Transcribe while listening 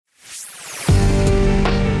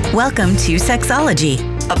Welcome to Sexology,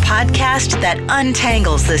 a podcast that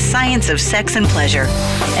untangles the science of sex and pleasure.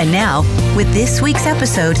 And now, with this week's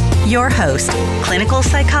episode, your host, clinical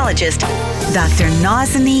psychologist, Dr.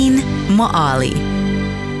 Nazanin Moali.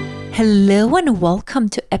 Hello and welcome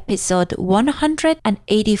to episode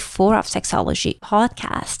 184 of Sexology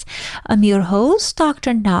Podcast. I'm your host,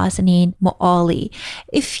 Dr. Nazanin Moali.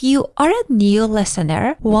 If you are a new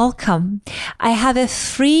listener, welcome. I have a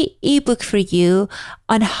free ebook for you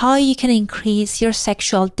on how you can increase your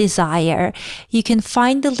sexual desire. You can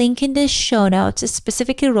find the link in the show notes. It's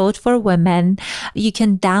specifically wrote for women. You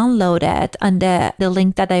can download it on the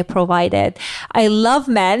link that I provided. I love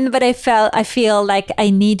men, but I feel like I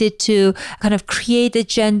needed to kind of create a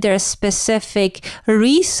gender specific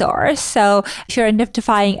resource. So if you're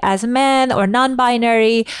identifying as a man or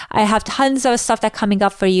non-binary, I have tons of stuff that's coming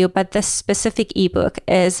up for you, but this specific ebook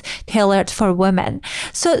is tailored for women.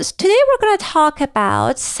 So today we're going to talk about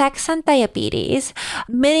sex and diabetes.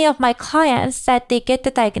 Many of my clients that they get the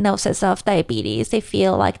diagnosis of diabetes, they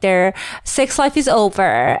feel like their sex life is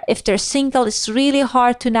over. If they're single, it's really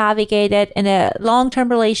hard to navigate it. In a long-term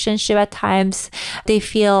relationship, at times, they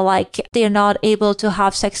feel like they're not able to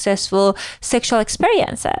have successful sexual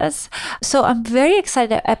experiences. So I'm very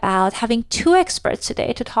excited about having two experts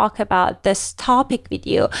today to talk about this topic with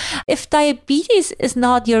you. If diabetes is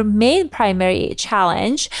not your main primary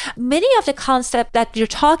challenge, many of the concepts that you're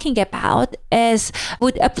talking about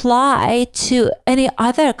would apply to any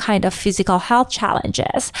other kind of physical health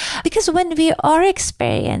challenges. Because when we are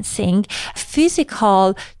experiencing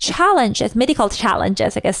physical challenges, medical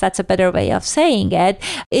challenges, I guess that's a better way of saying it,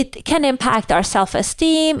 it can impact our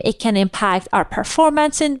self-esteem, it can impact our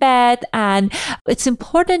performance in bed, and it's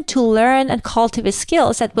important to learn and cultivate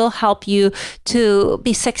skills that will help you to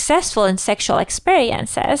be successful in sexual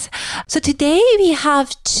experiences. So today we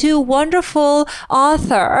have two wonderful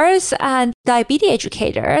authors and diabetes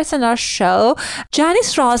educators on our show.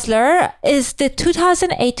 Janis Roszler is the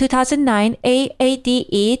 2008-2009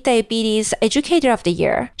 AADE Diabetes Educator of the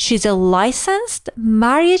Year. She's a licensed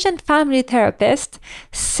marriage and family therapist,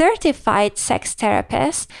 certified sex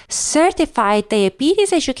therapist, certified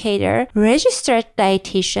diabetes educator, registered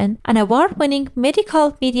dietitian, and award-winning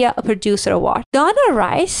medical media producer award. Donna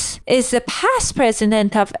Rice is the past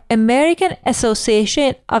president of American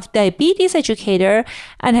Association of Diabetes Educator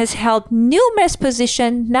and has held numerous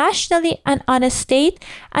positions nationally and on a state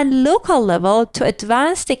and local level to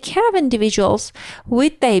advance the care of individuals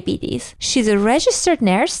with diabetes. She's a registered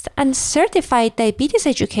nurse and certified diabetes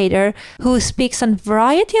educator who speaks on a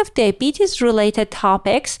variety of diabetes-related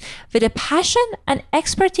topics with a passion and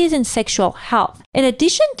expertise in sexual health. In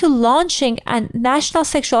addition to launching a national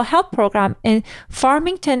sexual health program in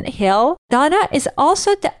Farmington Hill, Donna is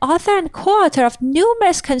also the author and co-author of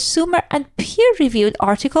numerous consumer and peer-reviewed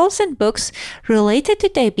articles and books related to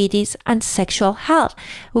diabetes and sexual health.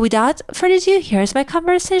 Without further ado, here's my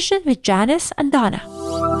conversation with Janis and Donna.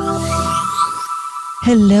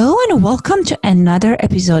 Hello and welcome to another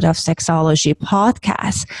episode of Sexology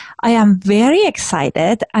Podcast. I am very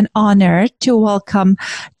excited and honored to welcome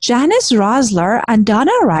Janis Roszler and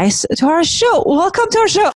Donna Rice to our show. Welcome to our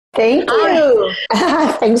show. Thank you.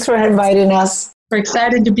 Thanks for inviting us. We're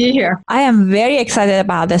excited to be here. I am very excited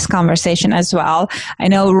about this conversation as well. I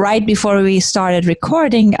know right before we started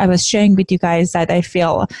recording, I was sharing with you guys that I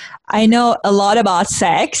feel I know a lot about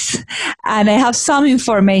sex and I have some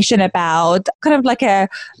information about kind of like a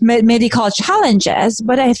medical challenges,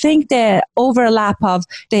 but I think the overlap of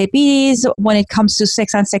diabetes when it comes to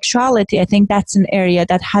sex and sexuality, I think that's an area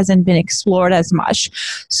that hasn't been explored as much.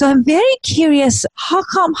 So I'm very curious,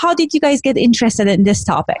 how did you guys get interested in this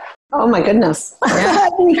topic? Oh my goodness. Yeah.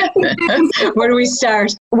 Where do we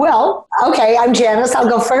start? Well, okay, I'm Janis. I'll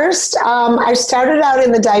go first. I started out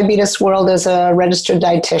in the diabetes world as a registered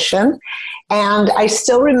dietitian, and I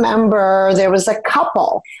still remember there was a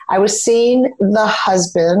couple. I was seeing the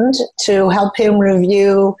husband to help him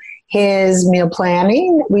review his meal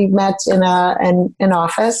planning. We met in an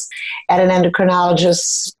office at an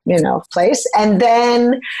endocrinologist's, place. And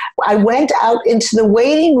then I went out into the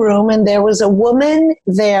waiting room and there was a woman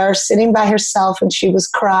there sitting by herself and she was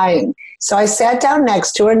crying. So I sat down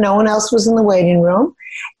next to her. No one else was in the waiting room.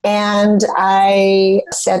 And I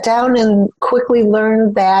sat down and quickly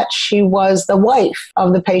learned that she was the wife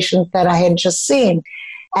of the patient that I had just seen.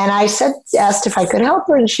 And I asked if I could help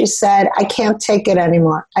her, and she said, I can't take it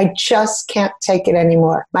anymore. I just can't take it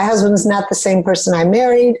anymore. My husband's not the same person I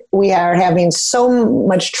married. We are having so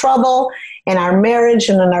much trouble in our marriage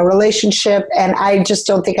and in our relationship, and I just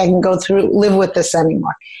don't think I can live with this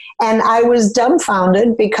anymore. And I was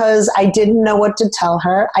dumbfounded because I didn't know what to tell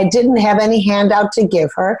her. I didn't have any handout to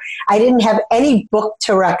give her. I didn't have any book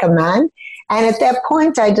to recommend. And at that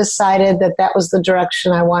point, I decided that that was the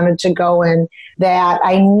direction I wanted to go in, that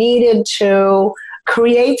I needed to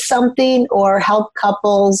create something or help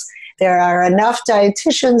couples. There are enough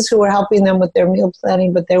dietitians who are helping them with their meal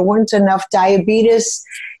planning, but there weren't enough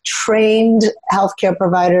diabetes-trained healthcare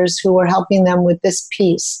providers who were helping them with this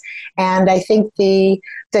piece. And I think the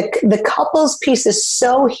couples piece is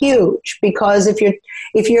so huge, because if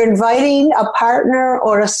you're inviting a partner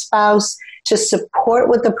or a spouse to support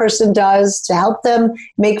what the person does, to help them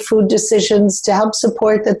make food decisions, to help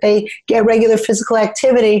support that they get regular physical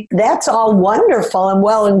activity, that's all wonderful and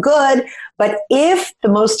well and good. But if the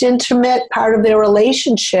most intimate part of their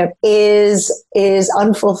relationship is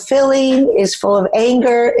unfulfilling, is full of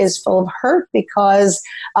anger, is full of hurt because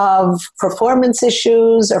of performance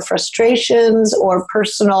issues or frustrations or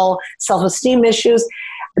personal self-esteem issues,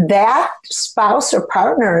 that spouse or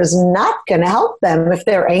partner is not going to help them if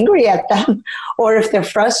they're angry at them or if they're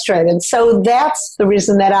frustrated. So that's the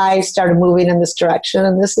reason that I started moving in this direction.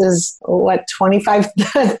 And this is, 25,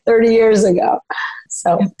 30 years ago.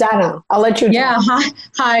 So, Donna, I'll let you. Yeah.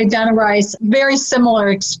 Hi, Donna Rice. Very similar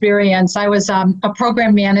experience. I was a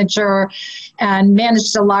program manager and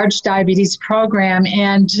managed a large diabetes program.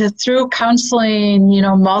 And through counseling,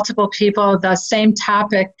 multiple people, the same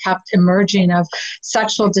topic kept emerging of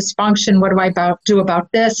sexual dysfunction. What do I do about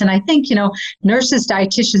this? And I think, nurses,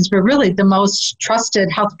 dietitians were really the most trusted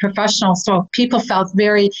health professionals. So people felt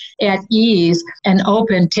very at ease and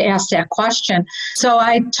open to ask that question. So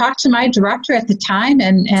I talked to my director at the time,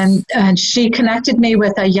 and she connected me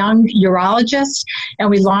with a young urologist,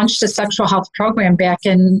 and we launched a sexual health program back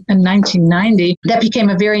in 1990 that became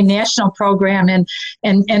a very national program and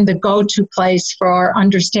the go-to place for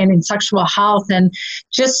understanding sexual health, and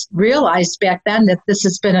just realized back then that this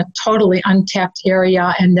has been a totally untapped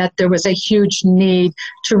area and that there was a huge need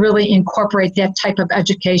to really incorporate that type of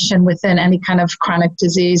education within any kind of chronic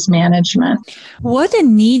disease management. What a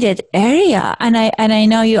needed area. And I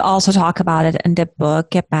know you also talk about it in the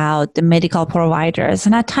book about the medical providers,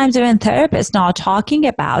 and at times even therapists now talking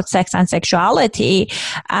about sex and sexuality.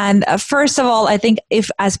 And first of all, I think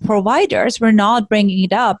if as providers, we're not bringing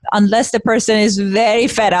it up unless the person is very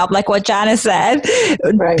fed up, like what Janis said,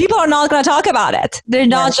 right. People are not going to talk about it. They're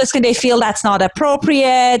not just going to feel that's not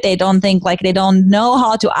appropriate. They don't think they don't know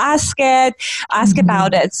how to ask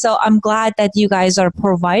about it. So I'm glad that you guys are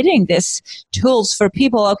providing these tools for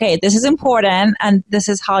people. Okay, this is important, and this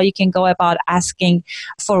is how you can go about asking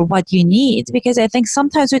for what you need. Because I think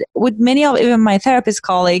sometimes with many of even my therapist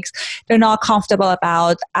colleagues, they're not comfortable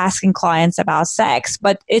about asking clients about sex.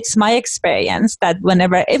 But it's my experience that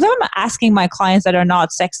if I'm asking my clients that are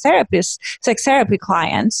not sex therapy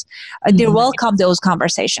clients, they welcome those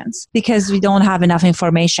conversations because we don't have enough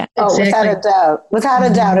information. Exactly. Without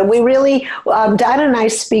a doubt. And we really, Donna and I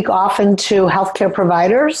speak often to healthcare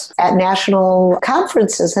providers at national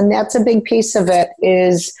conferences, and that's a big piece of it,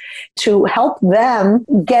 is to help them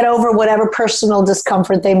get over whatever personal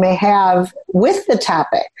discomfort they may have with the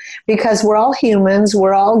topic, because we're all humans.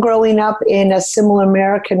 We're all growing up in a similar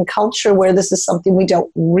American culture where this is something we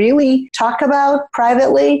don't really talk about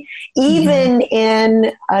privately, even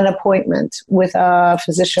in an appointment with a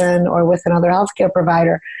physician or with another healthcare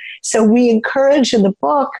provider. So we encourage in the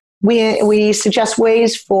book, we suggest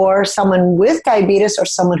ways for someone with diabetes or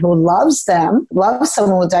someone who loves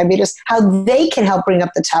someone with diabetes, how they can help bring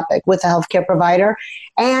up the topic with a healthcare provider.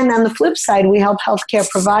 And on the flip side, we help healthcare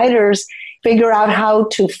providers figure out how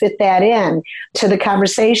to fit that in to the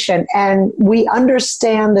conversation. And we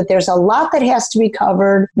understand that there's a lot that has to be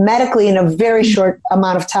covered medically in a very short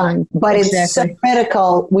amount of time. But it's so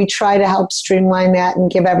critical. We try to help streamline that and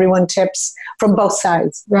give everyone tips from both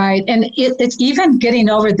sides. Right. And it's even getting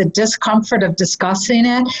over the discomfort of discussing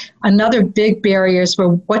it. Another big barrier is,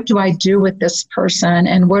 well, what do I do with this person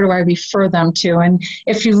and where do I refer them to? And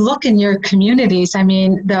if you look in your communities, I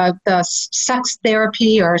mean, the sex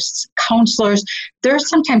therapy or counselors, they're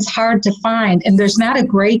sometimes hard to find, and there's not a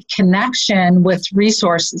great connection with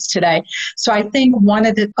resources today. So I think one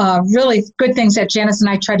of the really good things that Janis and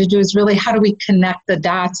I try to do is really how do we connect the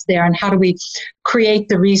dots there, and how do we create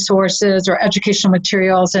the resources or educational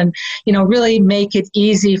materials and, really make it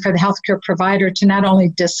easy for the healthcare provider to not only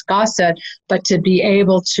discuss it, but to be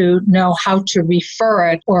able to know how to refer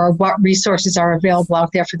it or what resources are available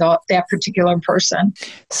out there for that particular person.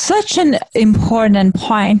 Such an important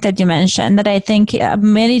point that you mentioned that I think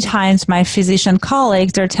many times my physician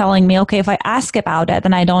colleagues are telling me, okay, if I ask about it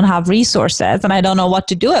and I don't have resources and I don't know what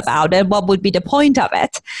to do about it, what would be the point of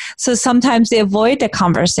it? So sometimes they avoid the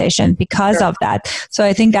conversation because of that. So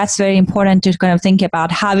I think that's very important to kind of think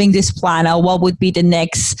about having this plan of what would be the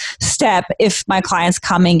next step if my client's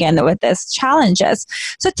coming in with these challenges.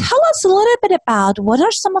 So tell us a little bit about what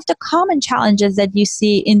are some of the common challenges that you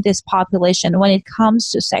see in this population when it comes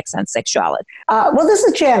to sex and sexuality? Well, this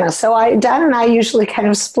is Janis. So Don and I usually kind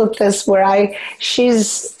of split this where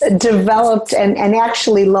she's developed and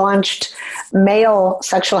actually launched male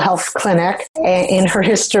sexual health clinic in her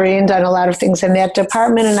history and done a lot of things in that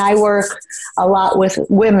department. And I work a lot with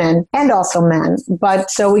women and also men.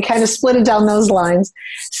 But so we kind of split it down those lines.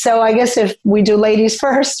 So I guess if we do ladies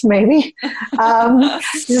first, maybe.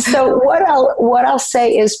 So what I'll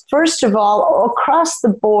say is, first of all, across the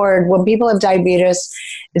board, when people have diabetes,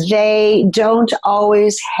 they don't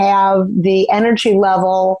always have the energy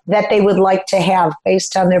level that they would like to have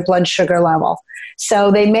based on their blood sugar level.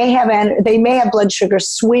 So they may have blood sugar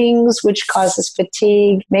swings, which causes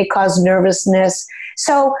fatigue, may cause nervousness.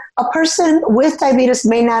 So a person with diabetes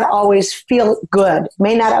may not always feel good,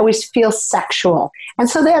 may not always feel sexual. And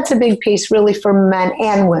so that's a big piece really for men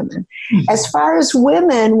and women. Mm-hmm. As far as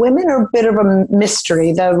women are a bit of a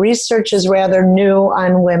mystery. The research is rather new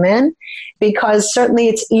on women, because certainly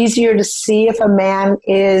it's easier to see if a man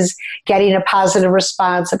is getting a positive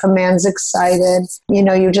response, if a man's excited.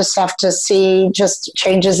 You just have to see just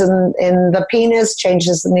changes in the penis,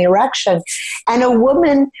 changes in the erection. And a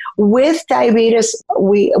woman with diabetes,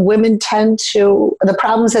 women tend to, the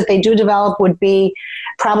problems that they do develop would be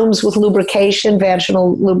problems with lubrication,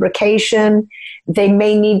 vaginal lubrication. They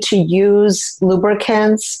may need to use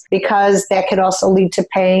lubricants because that could also lead to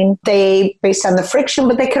pain. Based on the friction,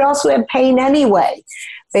 but they could also have pain anyway.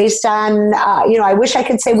 Based on, I wish I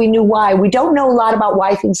could say we knew why. We don't know a lot about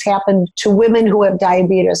why things happen to women who have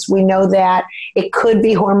diabetes. We know that it could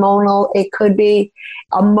be hormonal, it could be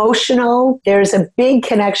emotional. There's a big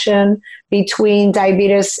connection between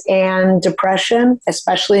diabetes and depression,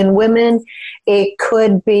 especially in women. It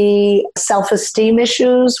could be self-esteem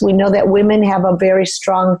issues. We know that women have a very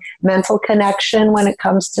strong mental connection when it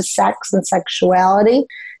comes to sex and sexuality.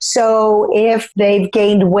 So if they've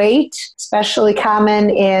gained weight, especially common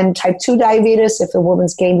in type 2 diabetes, if a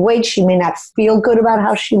woman's gained weight, she may not feel good about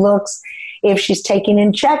how she looks. If she's taking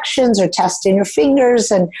injections or testing her fingers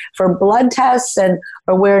and for blood tests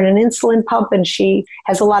or wearing an insulin pump, and she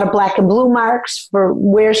has a lot of black and blue marks for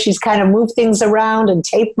where she's kind of moved things around and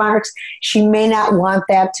tape marks, she may not want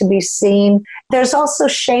that to be seen. There's also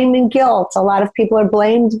shame and guilt. A lot of people are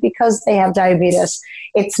blamed because they have diabetes.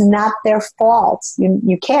 It's not their fault.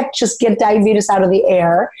 You can't just get diabetes out of the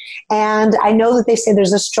air. And I know that they say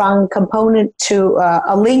there's a strong component to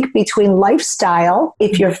a link between lifestyle.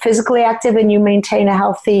 If you're physically active and you maintain a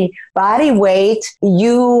healthy body weight,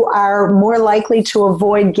 you are more likely to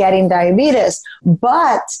avoid getting diabetes.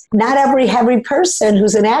 But not every person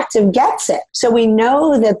who's inactive gets it. So we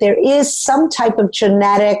know that there is some type of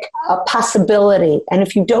genetic possibility. And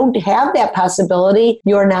if you don't have that possibility,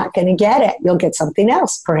 you're not going to get it. You'll get something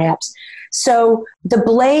else, perhaps. So the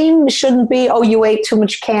blame shouldn't be, oh, you ate too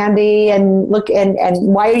much candy and look, and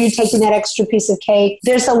why are you taking that extra piece of cake?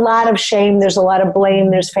 There's a lot of shame. There's a lot of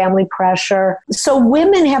blame. There's family pressure. So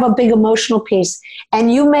women have a big emotional piece.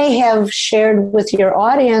 And you may have shared with your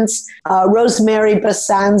audience Rosemary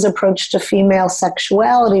Bassan's approach to female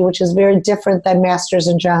sexuality, which is very different than Masters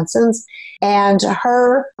and Johnson's. And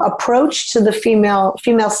her approach to the female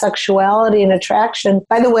sexuality and attraction,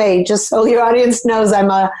 by the way, just so your audience knows, I'm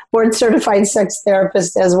a board-certified sex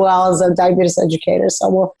therapist as well as a diabetes educator. So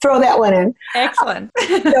we'll throw that one in. Excellent.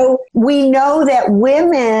 So we know that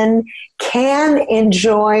women can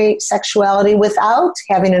enjoy sexuality without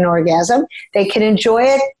having an orgasm. They can enjoy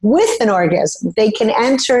it with an orgasm. They can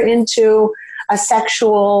enter into a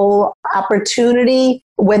sexual opportunity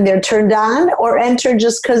when they're turned on, or enter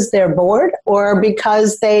just because they're bored, or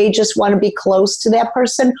because they just want to be close to that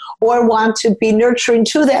person, or want to be nurturing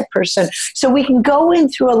to that person. So we can go in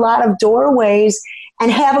through a lot of doorways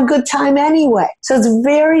and have a good time anyway. So it's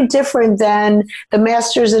very different than the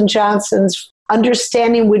Masters and Johnson's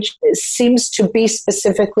understanding, which seems to be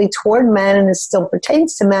specifically toward men and it still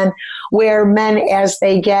pertains to men, where men, as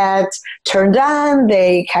they get turned on,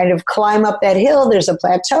 they kind of climb up that hill. There's a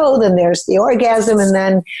plateau, then there's the orgasm, and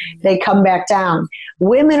then they come back down.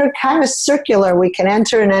 Women are kind of circular. We can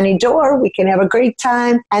enter in any door, we can have a great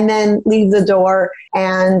time, and then leave the door.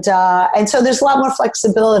 And so there's a lot more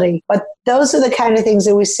flexibility. But those are the kind of things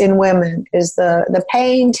that we see in women, is the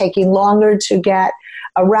pain, taking longer to get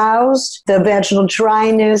aroused, the vaginal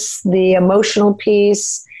dryness, the emotional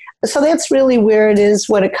piece. So that's really where it is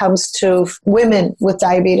when it comes to women with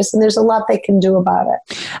diabetes, and there's a lot they can do about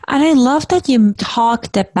it. And I love that you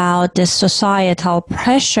talked about the societal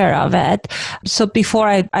pressure of it. So before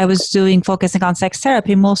I was focusing on sex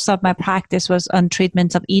therapy, most of my practice was on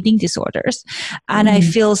treatments of eating disorders. And I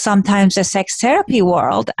feel sometimes the sex therapy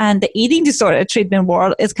world and the eating disorder treatment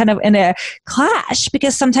world is kind of in a clash,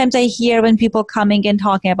 because sometimes I hear when people coming in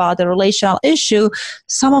talking about the relational issue,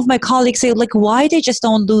 some of my colleagues say, like, why they just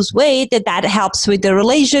don't lose weight, that helps with the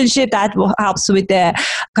relationship, that helps with the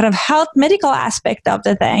kind of health medical aspect of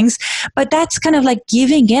the things. But that's kind of like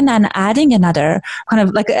giving in and adding another kind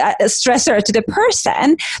of like a stressor to the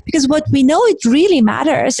person, because what we know it really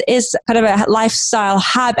matters is kind of a lifestyle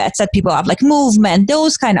habits that people have, like movement,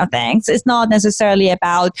 those kind of things. It's not necessarily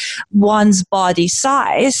about one's body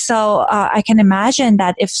size. So I can imagine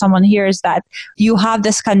that if someone hears that you have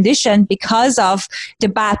this condition because of the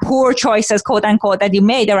bad, poor choices, quote unquote, that you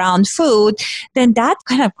made around food, then that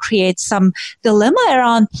kind of creates some dilemma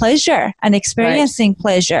around pleasure and experiencing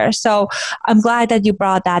pleasure. So I'm glad that you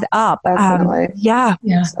brought that up. Definitely. Yeah.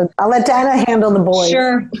 So I'll let Donna handle the boys.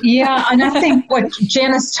 Sure. Yeah. And I think what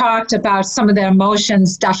Janis talked about, some of the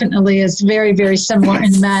emotions definitely is very, very similar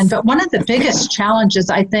in men. But one of the biggest challenges,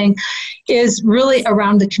 I think, is really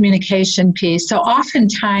around the communication piece. So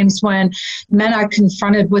oftentimes when men are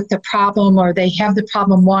confronted with the problem, or they have the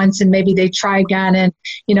problem once and maybe they try again and,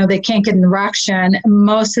 they can't get an erection,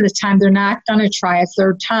 most of the time they're not going to try a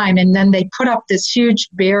third time. And then they put up this huge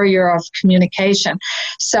barrier of communication.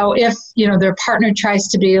 So if, their partner tries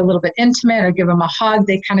to be a little bit intimate or give them a hug,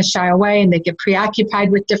 they kind of shy away and they get preoccupied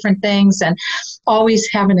with different things and always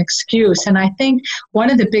have an excuse. And I think one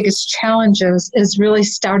of the biggest challenges is really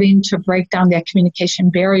starting to break down that communication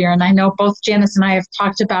barrier. And I know both Janis and I have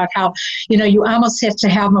talked about how, you almost have to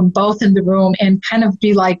have them both in the room and kind of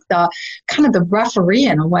be like the referee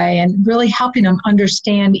in a way, and really helping them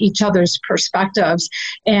understand each other's perspectives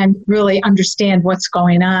and really understand what's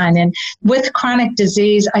going on. And with chronic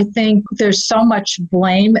disease, I think there's so much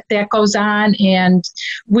blame that goes on. And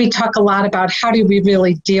we talk a lot about how do we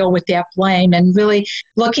really deal with that blame, and really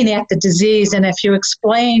looking at the disease. And if you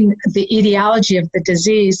explain the etiology of the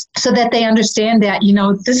disease so that they understand that,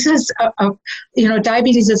 this is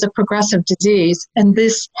diabetes is a progressive disease. And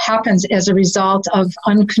this happens as a result of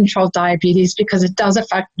uncontrolled diabetes because it does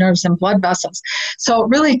affect nerves and blood vessels. So it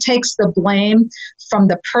really takes the blame from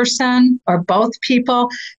the person or both people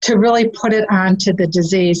to really put it onto the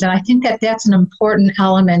disease. And I think that that's an important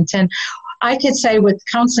element. And I could say with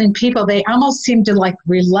counseling people, they almost seem to like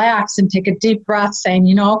relax and take a deep breath saying,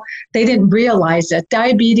 they didn't realize it.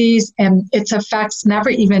 Diabetes and its effects never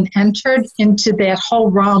even entered into that whole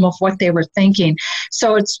realm of what they were thinking.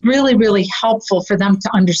 So it's really, really helpful for them to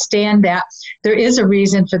understand that there is a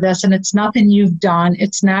reason for this and it's nothing you've done.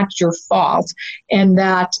 It's not your fault, and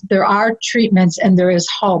that there are treatments and there is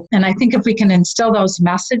hope. And I think if we can instill those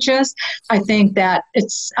messages, I think that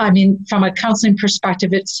from a counseling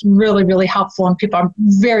perspective, it's really, really helpful, and people are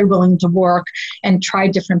very willing to work and try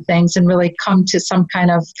different things and really come to some kind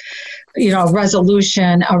of,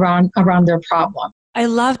 resolution around their problem. I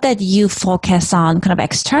love that you focus on kind of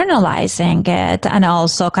externalizing it and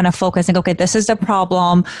also kind of focusing, okay, this is the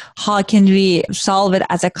problem. How can we solve it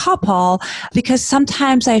as a couple? Because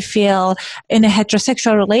sometimes I feel in a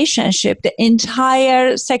heterosexual relationship, the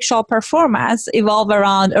entire sexual performance evolves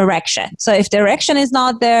around erection. So if the erection is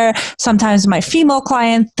not there, sometimes my female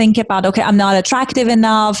clients think about, okay, I'm not attractive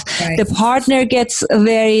enough. Right.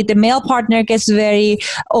 The male partner gets very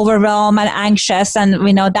overwhelmed and anxious. And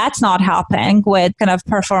we know that's not helping with kind of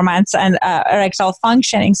performance and erectile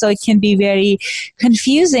functioning. So it can be very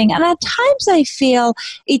confusing. And at times I feel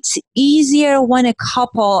it's easier when a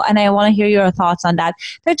couple, and I want to hear your thoughts on that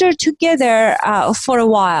they're together for a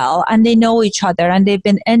while and they know each other and they've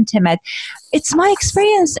been intimate. It's my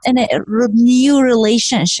experience in a new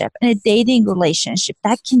relationship, in a dating relationship,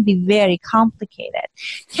 that can be very complicated.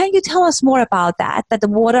 Can you tell us more about that?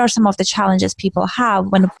 What are some of the challenges people have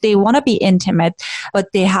when they want to be intimate,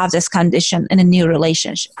 but they have this condition in a new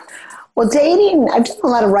relationship? Well, dating, I've done a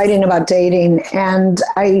lot of writing about dating, and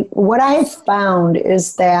what I have found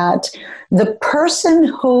is that the person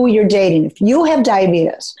who you're dating, if you have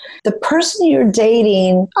diabetes, the person you're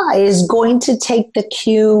dating is going to take the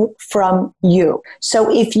cue from you.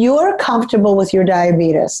 So if you're comfortable with your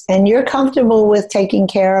diabetes and you're comfortable with taking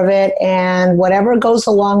care of it and whatever goes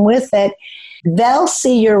along with it, they'll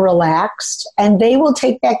see you're relaxed and they will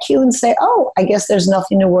take that cue and say, oh, I guess there's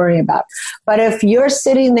nothing to worry about. But if you're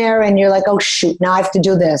sitting there and you're like, oh, shoot, now I have to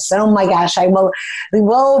do this. Oh, my gosh, I got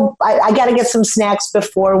to get some snacks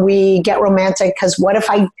before we get romantic, because what if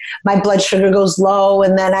my blood sugar goes low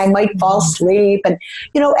and then I might fall asleep? And,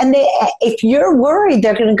 if you're worried,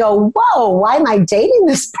 they're going to go, whoa, why am I dating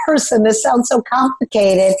this person? This sounds so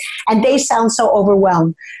complicated. And they sound so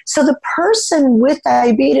overwhelmed. So the person with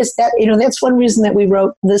diabetes, that's one reason that we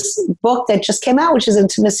wrote this book that just came out, which is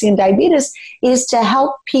Intimacy and Diabetes, is to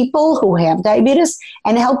help people who have diabetes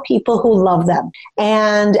and help people who love them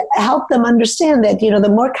and help them understand that, the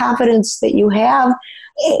more confidence that you have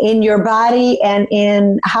in your body and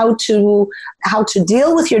in how to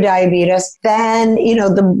deal with your diabetes, then,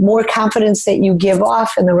 the more confidence that you give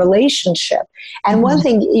off in the relationship. And one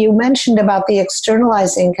thing you mentioned about the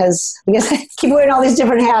externalizing, because I keep wearing all these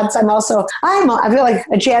different hats. I feel like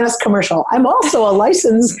a Janis commercial. I'm also a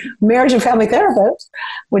licensed marriage and family therapist,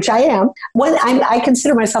 which I am. I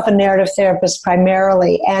consider myself a narrative therapist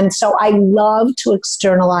primarily. And so I love to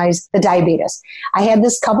externalize the diabetes. I had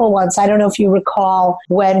this couple once, I don't know if you recall,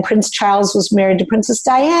 when Prince Charles was married to Princess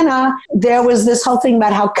Diana, there was this whole thing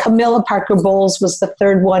about how Camilla Parker Bowles was the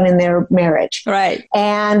third one in their marriage. Right.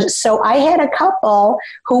 And so I had a couple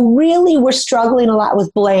who really were struggling a lot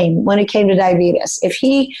with blame when it came to diabetes. If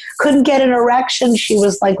he couldn't get an erection, she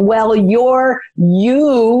was like, well, you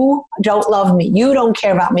don't love me. You don't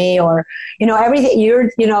care about me, or, everything.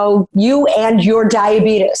 You and your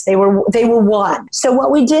diabetes, they were one. So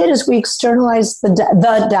what we did is we externalized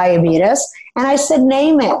the diabetes, and I said,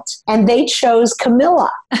 name it. And they chose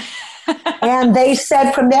Camilla. And they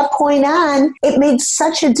said from that point on, it made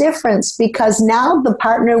such a difference, because now the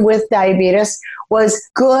partner with diabetes was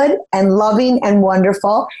good and loving and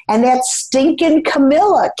wonderful. And that stinking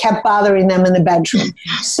Camilla kept bothering them in the bedroom.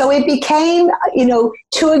 So it became,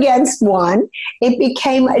 2 against 1. It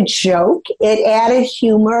became a joke. It added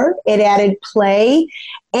humor. It added play.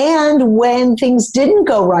 And when things didn't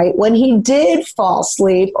go right, when he did fall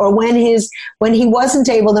asleep, or when he wasn't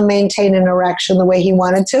able to maintain an erection the way he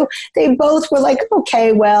wanted to, they both were like,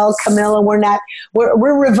 okay, well, Camilla,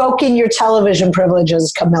 we're revoking your television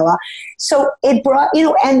privileges, Camilla. So it brought,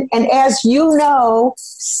 and as you know,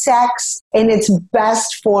 sex in its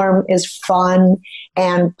best form is fun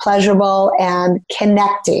and pleasurable and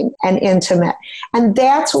connecting and intimate. And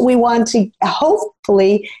that's what we want to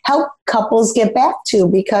hopefully help couples get back to,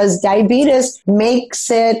 because diabetes makes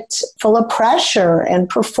it full of pressure and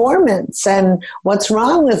performance and what's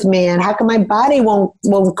wrong with me and how come my body won't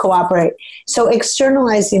cooperate. So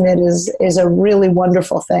externalizing it is a really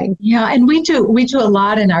wonderful thing. Yeah, and we do a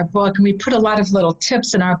lot in our book, and we put a lot of little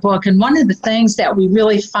tips in our book. And one of the things that we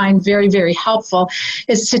really find very, very helpful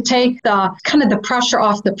is to take the pressure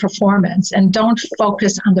off the performance and don't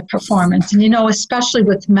focus on the performance. And especially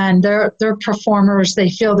with men, they're performers. They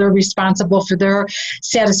feel they're responsible for their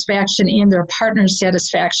satisfaction and their partner's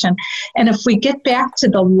satisfaction. And if we get back to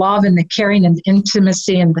the love and the caring and the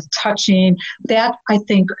intimacy and the touching, that I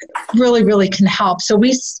think really, really can help. So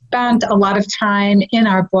we spent a lot of time in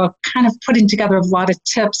our book kind of putting together a lot of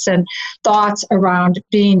tips and thoughts around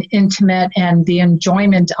being intimate and the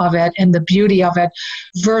enjoyment of it and the beauty of it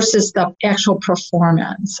versus the actual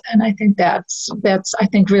performance. And I think that's I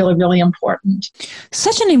think really, really important.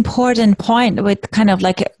 Such an important point with kind of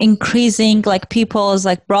like increasing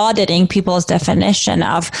broadening people's definition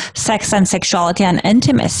of sex and sexuality and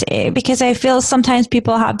intimacy, because I feel sometimes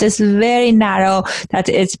people have this very narrow that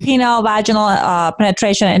it's penile vaginal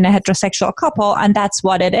penetration in a heterosexual couple, and that's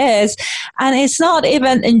what it is. And it's not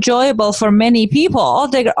even enjoyable for many people.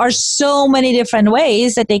 There are so many different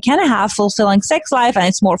ways that they can have fulfilling sex life, and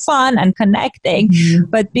it's more fun and connecting. Mm-hmm.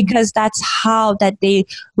 But because that's how that they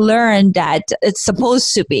learn that it's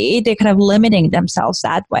supposed to be, they're kind of limiting themselves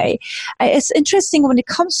that way. It's interesting when it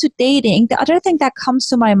comes to dating. The other thing that comes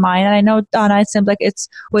to my mind, and I know, Donna, it seems like it's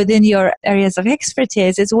within your areas of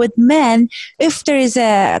expertise, is with men, if there is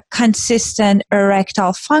a consistent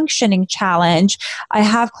erectile functioning challenge, I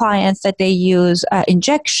have clients that they use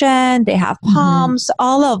injection, they have pumps,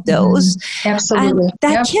 all of those. Absolutely. And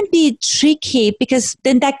that can be tricky, because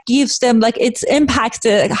then that gives them it's impacts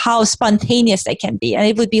how spontaneous they can be. And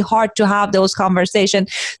it would be hard to have those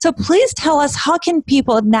conversations. So please tell us, how can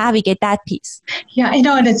people navigate that piece? Yeah,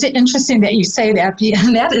 and it's interesting that you say that.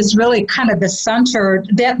 And that is really kind of the center.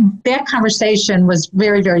 That conversation was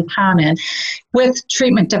very, very common with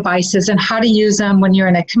treatment devices and how to use them when you're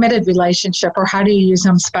in a committed relationship, or how do you use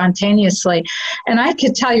them spontaneously. And I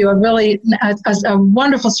could tell you a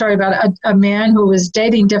wonderful story about a man who was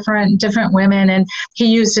dating different women, and he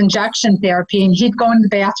used injection therapy, and he'd go in the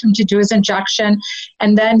bathroom to do his injection,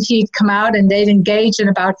 and then he'd come out and they'd engage in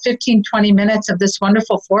about 15, 20 minutes of this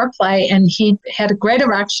wonderful foreplay, and he had a great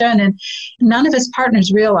erection, and none of his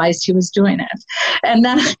partners realized he was doing it. And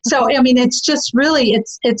then, so, I mean, it's just really,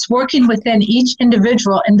 it's working within each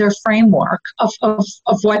individual and their framework of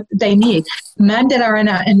what they need. Men that are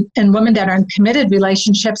and women that are in committed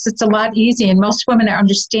relationships, it's a lot easier, and most women are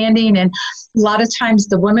understanding, and a lot of times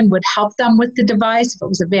the women would help them with the device. If it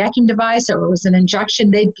was a vacuum device or it was an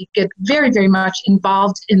injection, they'd get very, very much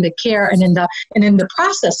involved in the care and in the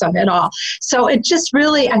process of it all. So it just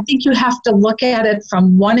really, I think you have to look at it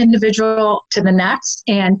from one individual to the next,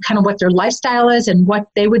 and kind of what their lifestyle is and what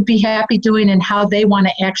they would be happy doing and how they want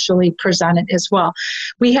to actually present it as well.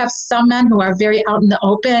 We have some men who are very out in the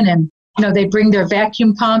open, and they bring their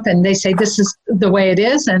vacuum pump and they say, this is the way it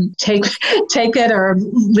is, and take it or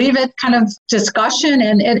leave it kind of discussion.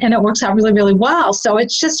 And it works out really, really well. So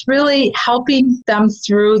it's just really helping them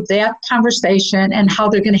through that conversation and how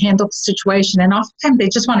they're going to handle the situation. And oftentimes they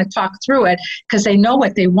just want to talk through it because they know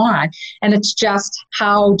what they want. And it's just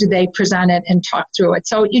how do they present it and talk through it.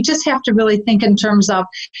 So you just have to really think in terms of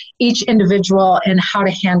each individual and how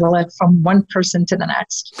to handle it from one person to the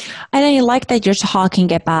next. And I like that you're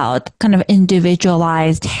talking about kind of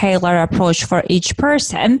individualized, tailored approach for each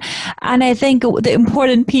person. And I think the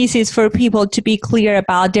important piece is for people to be clear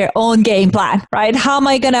about their own game plan, right? How am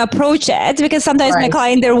I going to approach it? Because sometimes my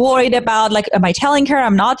client, they're worried about, like, am I telling her,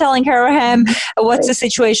 I'm not telling her or him, what's the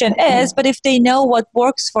situation is. But if they know what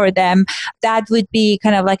works for them, that would be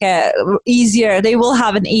kind of like they will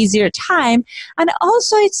have an easier time. And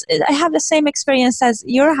also I have the same experience as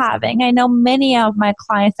you're having. I know many of my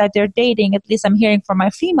clients that they're dating, at least I'm hearing from my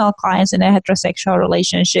female clients in a heterosexual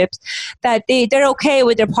relationships, that they're okay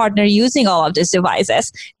with their partner using all of these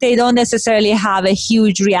devices. They don't necessarily have a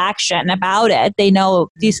huge reaction about it. They know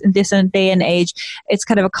this day and age, it's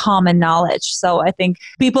kind of a common knowledge. So I think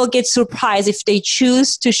people get surprised if they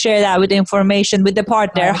choose to share that with information with the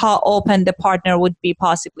partner, how open the partner would be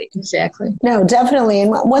possibly. Exactly. No, definitely.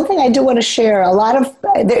 And one thing I do want to share,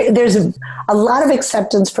 there's a lot of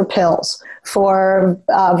acceptance for pills, for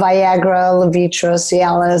Viagra, Levitra,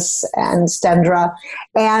 Cialis, and Stendra.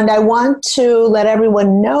 And I want to let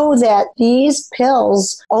everyone know that these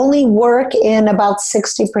pills only work in about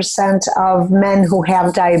 60% of men who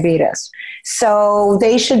have diabetes. So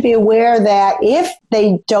they should be aware that if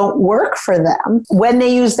they don't work for them, when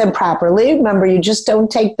they use them properly, remember, you just don't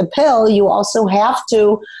take the pill, you also have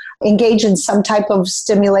to engage in some type of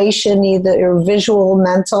stimulation, either visual,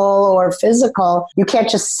 mental, or physical. You can't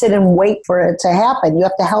just sit and wait for it to happen. You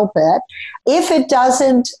have to help it. If it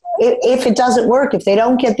doesn't work, if they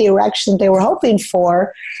don't get the erection they were hoping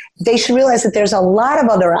for, they should realize that there's a lot of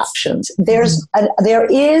other options. There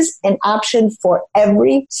is an option for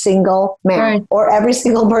every single man or every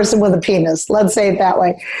single person with a penis. Let's say it that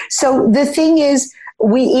way. So the thing is,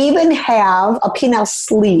 we even have a penile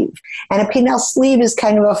sleeve. And a penile sleeve is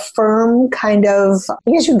kind of a firm kind of, I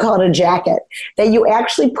guess you can call it a jacket, that you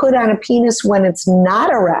actually put on a penis when it's not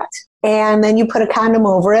erect. And then you put a condom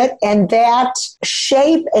over it. And that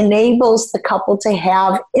shape enables the couple to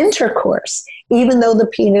have intercourse, even though the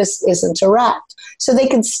penis isn't erect. So they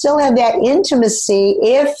can still have that intimacy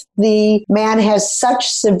if the man has such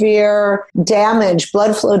severe damage,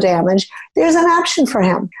 blood flow damage. There's an option for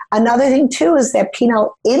him. Another thing, too, is that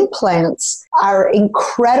penile implants are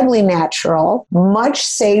incredibly natural, much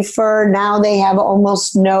safer. Now they have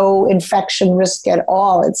almost no infection risk at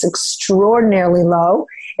all. It's extraordinarily low,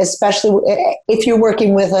 especially if you're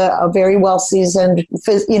working with a very well-seasoned,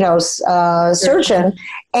 surgeon.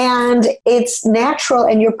 And it's natural,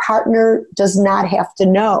 and your partner does not have to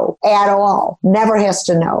know at all, never has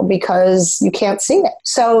to know, because you can't see it.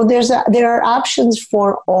 So there are options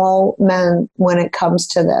for all men when it comes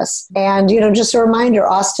to this. And, just a reminder,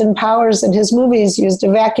 Austin Powers in his movies used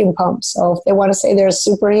a vacuum pump. So if they want to say they're a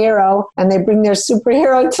superhero and they bring their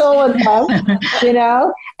superhero tool with them,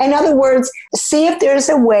 in other words, see if there's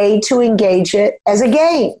a way to engage it as a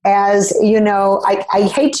game. As, I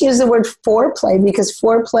hate to use the word foreplay, because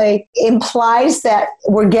foreplay foreplay implies that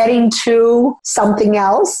we're getting to something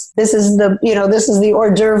else. This is the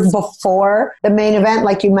hors d'oeuvre before the main event,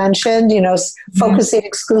 like you mentioned, focusing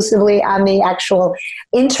exclusively on the actual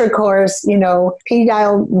intercourse,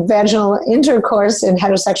 penile vaginal intercourse in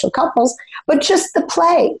heterosexual couples, but just the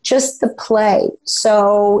play.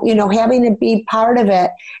 So, having it be part of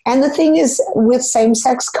it. And the thing is, with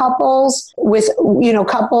same-sex couples, with,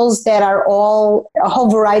 couples that are all a whole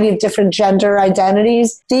variety of different gender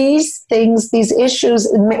identities, these issues,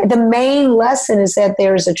 the main lesson is that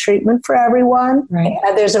there is a treatment for everyone. Right.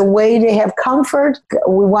 There's a way to have comfort.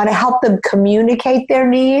 We want to help them communicate their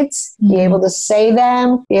needs, be able to say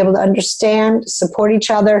them, be able to understand, support each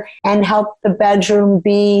other, and help the bedroom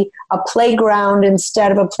be a playground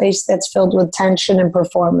instead of a place that's filled with tension and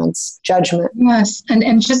performance judgment. Yes.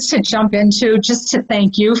 And just to jump into, just to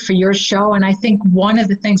thank you for your show. And I think one of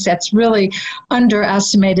the things that's really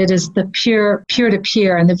underestimated is the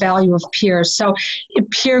peer-to-peer and the value of peers. So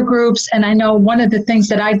peer groups, and I know one of the things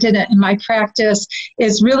that I did in my practice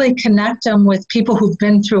is really connect them with people who've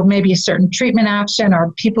been through maybe a certain treatment option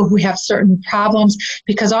or people who have certain problems,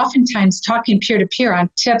 because oftentimes talking peer-to-peer on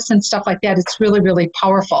tips and stuff like that, it's really, really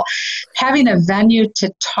powerful. Having a venue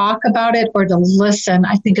to talk about it or to listen,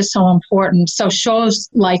 I think is so important. So shows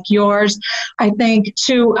like yours, I think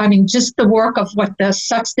too, just the work of what the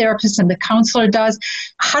sex therapist and the counselor does,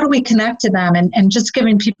 how do we connect to them? And just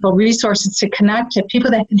giving people resources to connect to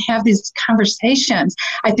people that can have these conversations,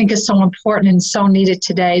 I think is so important and so needed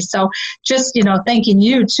today. So just, thanking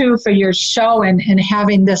you too for your show and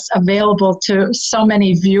having this available to so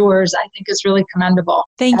many viewers, I think is really commendable.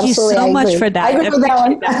 Thank Absolutely, you so much for that. I agree with that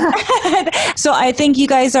one. So I think you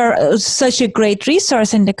guys are such a great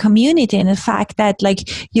resource in the community, and the fact that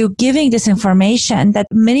you're giving this information that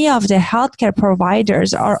many of the healthcare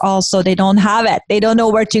providers are also, they don't have it. They don't know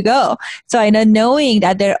where to go. So I know, knowing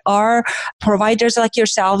that there are providers like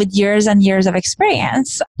yourself with years and years of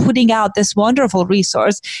experience putting out this wonderful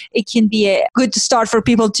resource, it can be a good start for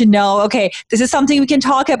people to know, okay, this is something we can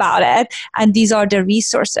talk about it, and these are the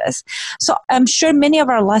resources. So I'm sure many of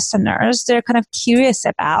our listeners, they're kind of curious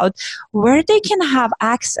about where they can have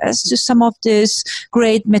access to some of these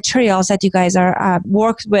great materials that you guys are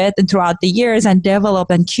worked with and throughout the years and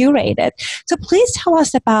developed and curated. So please tell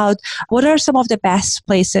us about what are some of the best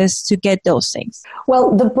places to get those things.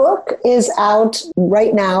 Well, the book is out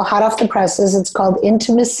right now, hot off the presses. It's called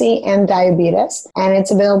Intimacy and Diabetes, and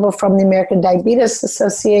it's available from the American Diabetes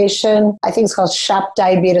Association. I think it's called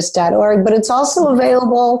shopdiabetes.org, but it's also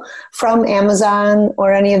available from Amazon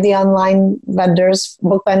or any of the online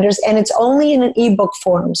book vendors, and it's only in an ebook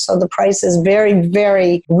form. So the price is very,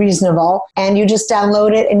 very reasonable, and you just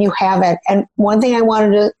download it and you have it. And one thing I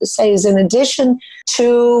wanted to say is, in addition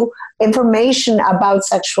to information about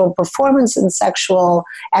sexual performance and sexual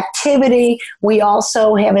activity, we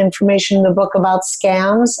also have information in the book about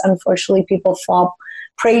scams. Unfortunately, people fall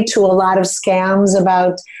prey to a lot of scams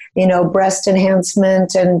about, breast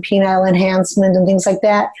enhancement and penile enhancement and things like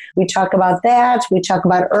that. We talk about that. We talk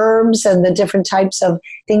about herbs and the different types of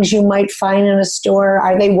things you might find in a store.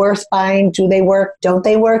 Are they worth buying? Do they work? Don't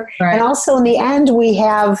they work? Right. And also in the end, we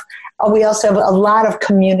also have a lot of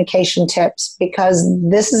communication tips, because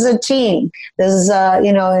this is a team. This is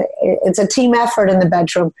it's a team effort in the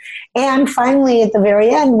bedroom. And finally, at the very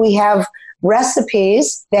end, we have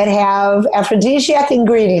recipes that have aphrodisiac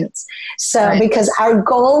ingredients. So, right. Because our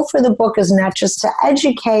goal for the book is not just to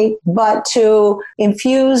educate, but to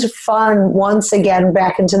infuse fun once again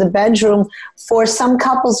back into the bedroom for some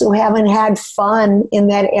couples who haven't had fun in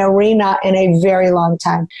that arena in a very long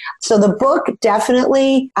time. So the book,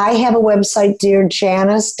 definitely, I have a website,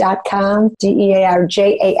 dearjanis.com,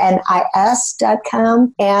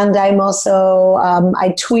 DearJanis.com. And I'm also,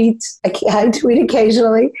 I tweet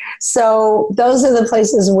occasionally. So those are the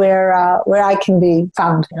places where I can be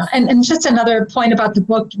found. And just another point about the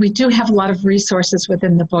book, we do have a lot of resources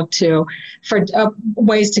within the book too, for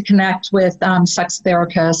ways to connect with sex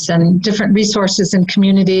therapists and different resources in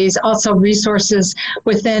communities. Also resources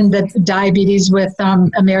within the diabetes with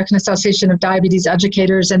American Association of Diabetes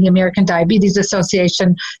Educators and the American Diabetes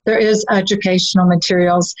Association. There is educational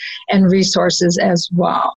materials and resources as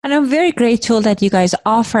well. And I'm very grateful that you guys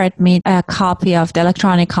offered me a copy of the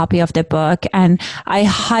electronic copy of the book. book, and I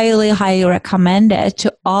highly, highly recommend it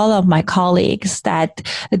to all of my colleagues that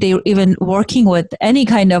they're even working with any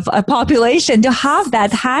kind of a population to have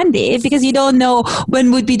that handy, because you don't know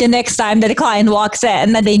when would be the next time that a client walks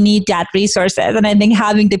in that they need that resources. And I think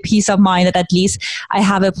having the peace of mind that at least I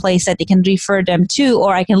have a place that they can refer them to,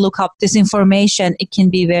 or I can look up this information, it can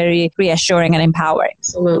be very reassuring and empowering.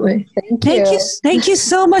 Absolutely. Thank you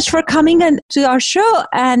so much for coming to our show.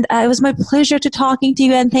 And it was my pleasure to talking to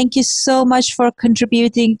you. And thank you so much for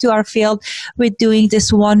contributing to our field with doing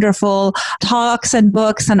this wonderful talks and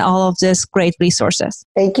books and all of this great resources.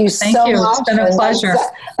 Thank you so much. It's been a pleasure.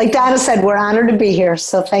 Like Donna said, we're honored to be here.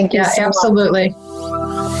 So thank you so absolutely.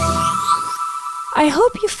 much. I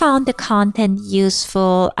hope you found the content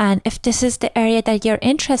useful, and if this is the area that you're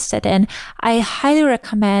interested in, I highly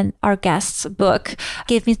recommend our guest's book.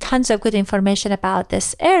 Gave me tons of good information about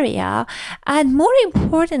this area, and more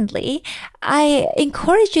importantly, I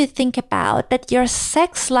encourage you to think about that your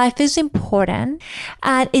sex life is important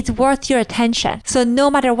and it's worth your attention. So no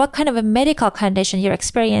matter what kind of a medical condition you're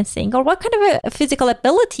experiencing or what kind of a physical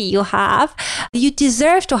ability you have, you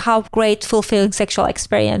deserve to have great, fulfilling sexual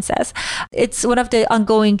experiences. It's one of the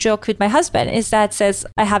ongoing joke with my husband is that says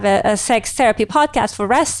I have a sex therapy podcast for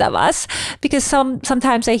rest of us, because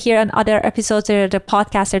sometimes I hear on other episodes of the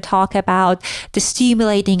podcast they talk about the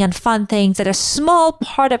stimulating and fun things that a small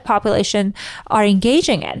part of the population are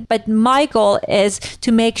engaging in. But my goal is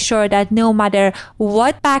to make sure that no matter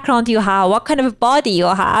what background you have, what kind of body you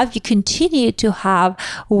have, you continue to have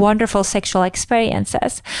wonderful sexual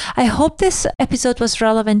experiences. I hope this episode was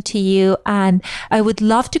relevant to you, and I would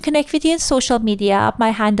love to connect with you in social media.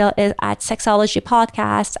 My handle is @Sexology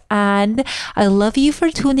Podcast, and I love you for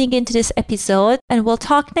tuning into this episode, and we'll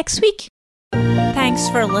talk next week. Thanks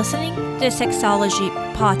for listening to the Sexology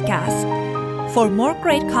Podcast. For more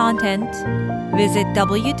great content, visit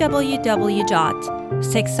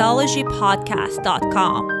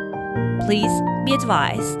www.sexologypodcast.com. Please be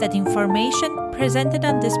advised that information presented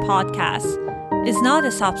on this podcast is not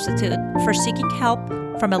a substitute for seeking help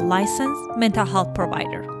from a licensed mental health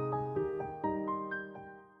provider.